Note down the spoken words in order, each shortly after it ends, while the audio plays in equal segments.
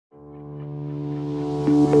The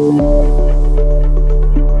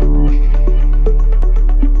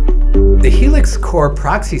Helix Core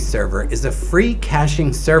Proxy Server is a free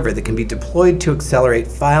caching server that can be deployed to accelerate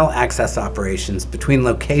file access operations between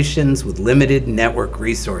locations with limited network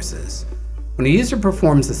resources. When a user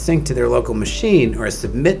performs a sync to their local machine or a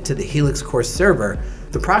submit to the Helix Core server,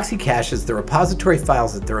 the proxy caches the repository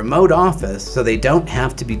files at the remote office so they don't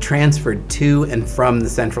have to be transferred to and from the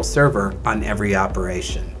central server on every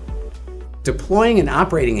operation. Deploying and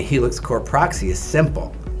operating a Helix Core proxy is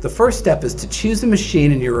simple. The first step is to choose a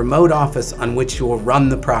machine in your remote office on which you will run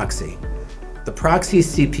the proxy. The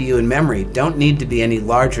proxy's CPU and memory don't need to be any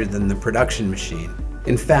larger than the production machine.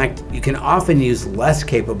 In fact, you can often use less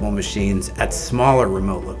capable machines at smaller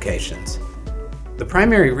remote locations. The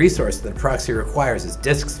primary resource that a proxy requires is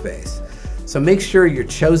disk space, so make sure your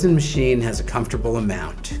chosen machine has a comfortable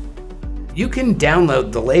amount. You can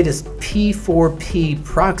download the latest P4P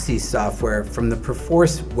proxy software from the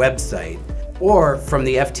Perforce website or from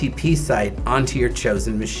the FTP site onto your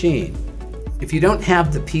chosen machine. If you don't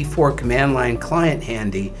have the P4 command line client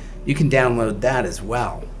handy, you can download that as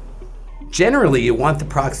well. Generally, you want the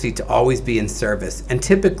proxy to always be in service, and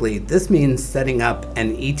typically this means setting up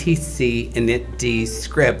an etc initd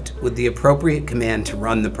script with the appropriate command to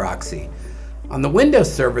run the proxy. On the Windows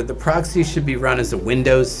server, the proxy should be run as a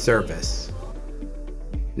Windows service.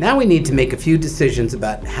 Now we need to make a few decisions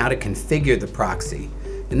about how to configure the proxy.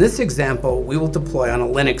 In this example, we will deploy on a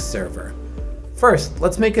Linux server. First,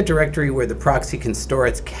 let's make a directory where the proxy can store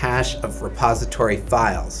its cache of repository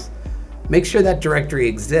files. Make sure that directory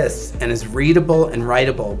exists and is readable and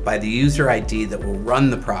writable by the user ID that will run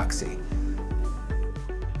the proxy.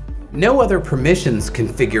 No other permissions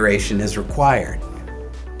configuration is required.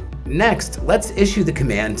 Next, let's issue the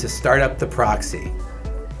command to start up the proxy.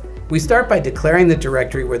 We start by declaring the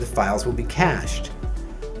directory where the files will be cached.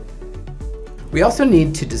 We also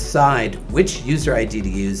need to decide which user ID to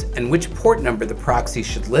use and which port number the proxy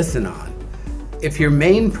should listen on. If your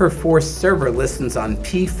main Perforce server listens on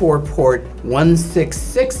P4 port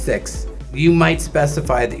 1666, you might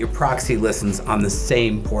specify that your proxy listens on the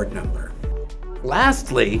same port number.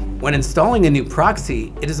 Lastly, when installing a new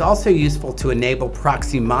proxy, it is also useful to enable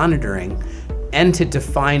proxy monitoring and to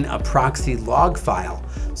define a proxy log file,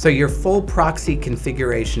 so your full proxy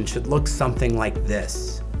configuration should look something like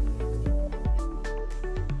this.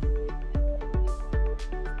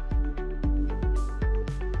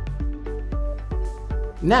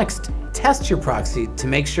 Next, test your proxy to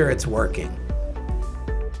make sure it's working.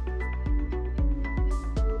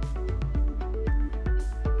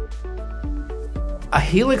 A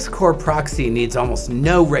Helix Core proxy needs almost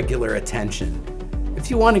no regular attention. If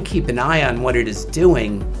you want to keep an eye on what it is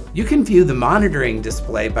doing, you can view the monitoring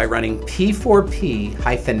display by running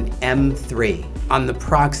P4P-M3 on the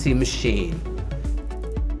proxy machine.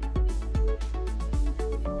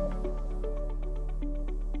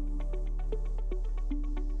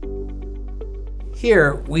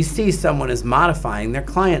 Here, we see someone is modifying their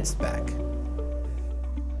client spec.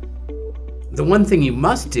 The one thing you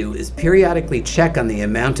must do is periodically check on the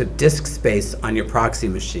amount of disk space on your proxy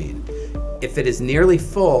machine. If it is nearly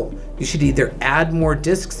full, you should either add more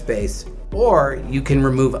disk space or you can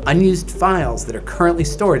remove unused files that are currently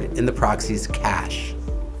stored in the proxy's cache.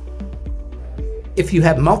 If you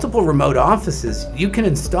have multiple remote offices, you can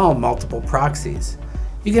install multiple proxies.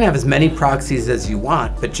 You can have as many proxies as you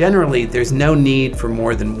want, but generally there's no need for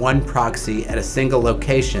more than one proxy at a single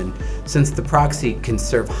location, since the proxy can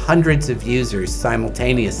serve hundreds of users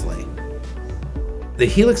simultaneously. The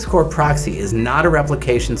Helix Core proxy is not a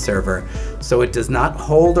replication server, so it does not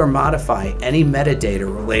hold or modify any metadata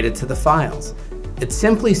related to the files. It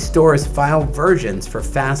simply stores file versions for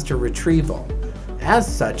faster retrieval. As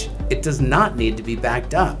such, it does not need to be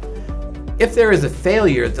backed up. If there is a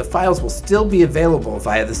failure, the files will still be available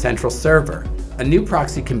via the central server. A new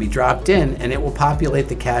proxy can be dropped in and it will populate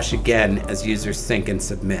the cache again as users sync and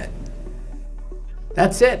submit.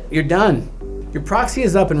 That's it, you're done. Your proxy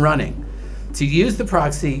is up and running. To use the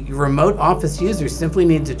proxy, your remote office users simply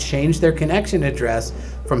need to change their connection address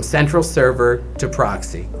from central server to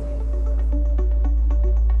proxy.